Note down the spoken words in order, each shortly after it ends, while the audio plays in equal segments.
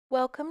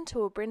Welcome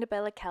to a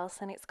Brindabella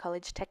Calisthenics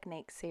College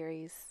Technique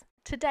series.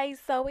 Today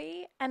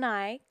Zoe and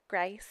I,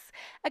 Grace,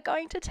 are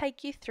going to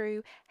take you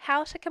through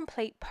how to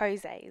complete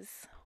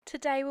posés.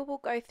 Today we will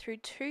go through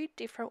two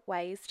different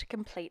ways to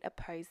complete a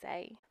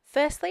posé.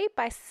 Firstly,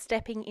 by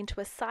stepping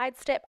into a side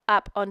step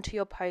up onto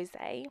your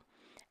posé,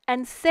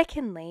 and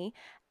secondly,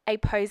 a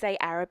posé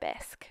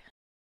arabesque.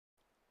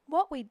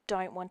 What we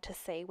don't want to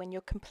see when you're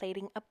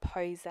completing a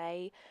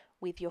posé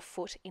with your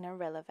foot in a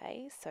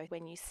releve, so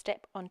when you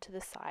step onto the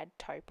side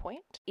toe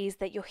point, is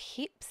that your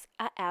hips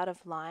are out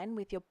of line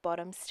with your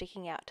bottom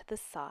sticking out to the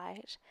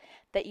side,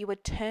 that you are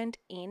turned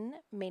in,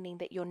 meaning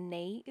that your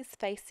knee is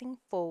facing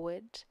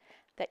forward,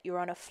 that you're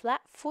on a flat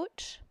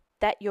foot,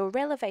 that your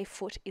releve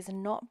foot is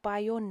not by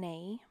your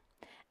knee,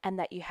 and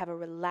that you have a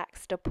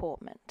relaxed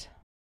deportment.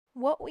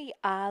 What we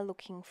are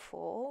looking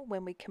for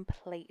when we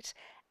complete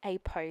a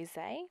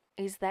posé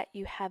is that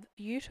you have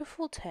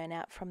beautiful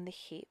turnout from the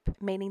hip,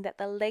 meaning that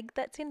the leg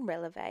that's in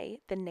releve,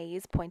 the knee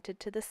is pointed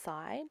to the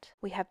side.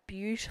 We have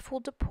beautiful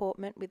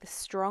deportment with a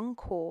strong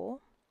core.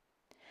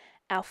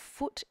 Our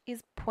foot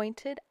is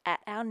pointed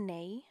at our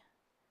knee.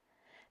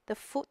 The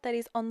foot that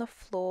is on the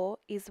floor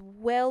is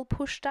well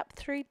pushed up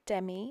through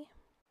demi,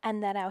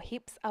 and that our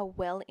hips are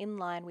well in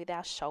line with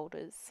our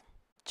shoulders.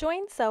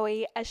 Join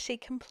Zoe as she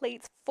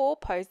completes 4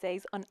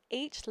 posés on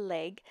each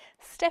leg,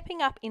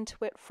 stepping up into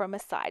it from a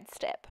side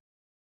step.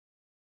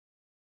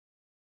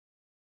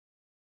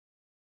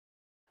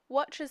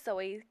 Watch as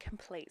Zoe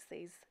completes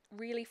these,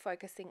 really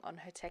focusing on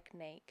her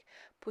technique,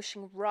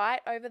 pushing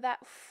right over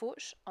that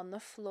foot on the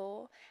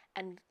floor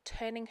and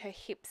turning her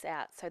hips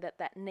out so that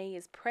that knee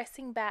is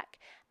pressing back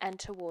and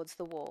towards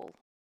the wall.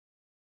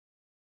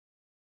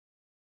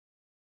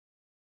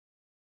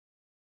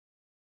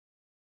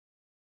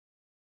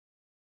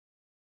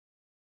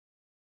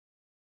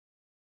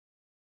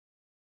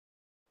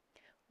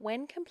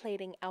 When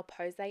completing our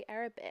Posé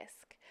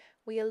Arabesque,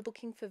 we are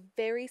looking for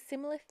very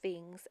similar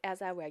things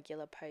as our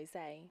regular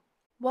posé.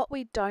 What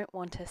we don't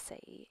want to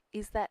see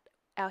is that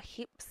our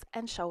hips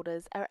and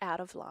shoulders are out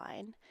of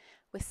line.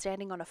 We're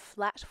standing on a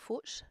flat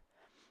foot,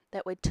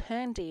 that we're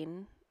turned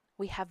in,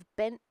 we have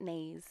bent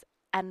knees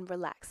and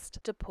relaxed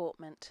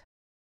deportment.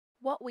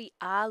 What we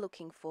are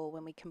looking for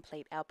when we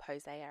complete our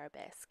Posé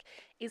Arabesque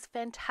is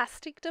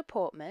fantastic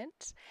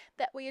deportment,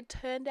 that we are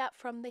turned out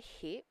from the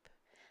hip,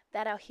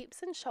 that our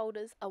hips and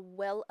shoulders are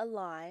well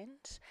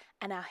aligned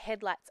and our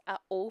headlights are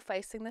all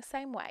facing the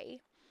same way.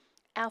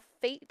 Our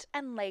feet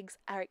and legs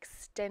are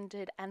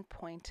extended and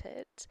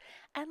pointed.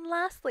 And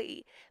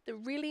lastly, the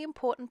really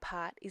important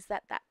part is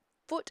that that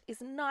foot is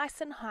nice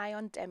and high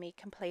on demi,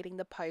 completing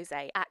the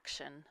posé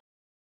action.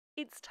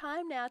 It's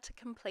time now to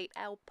complete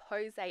our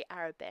Posé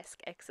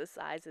Arabesque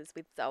exercises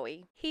with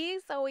Zoe.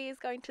 Here Zoe is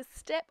going to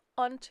step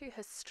onto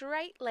her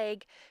straight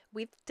leg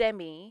with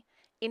demi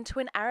into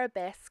an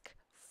arabesque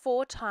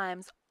 4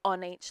 times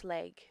on each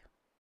leg.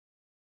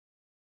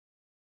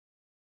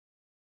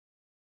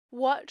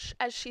 Watch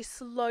as she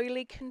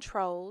slowly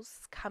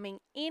controls coming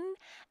in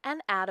and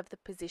out of the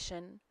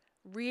position,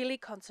 really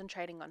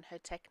concentrating on her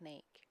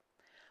technique.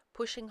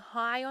 Pushing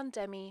high on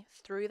demi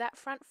through that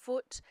front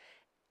foot,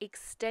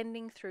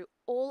 extending through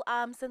all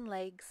arms and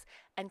legs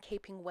and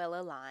keeping well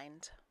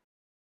aligned.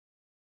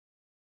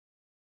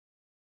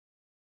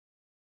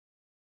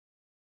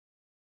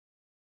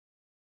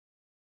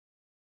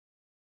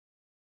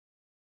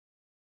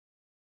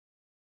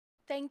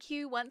 Thank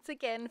you once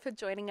again for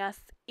joining us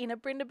in a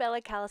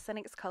Brindabella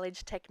Calisthenics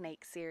College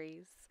Technique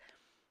series.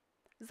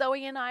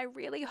 Zoe and I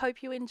really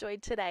hope you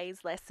enjoyed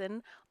today's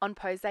lesson on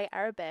Posé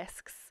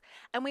Arabesques,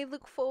 and we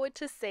look forward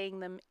to seeing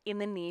them in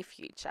the near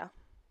future.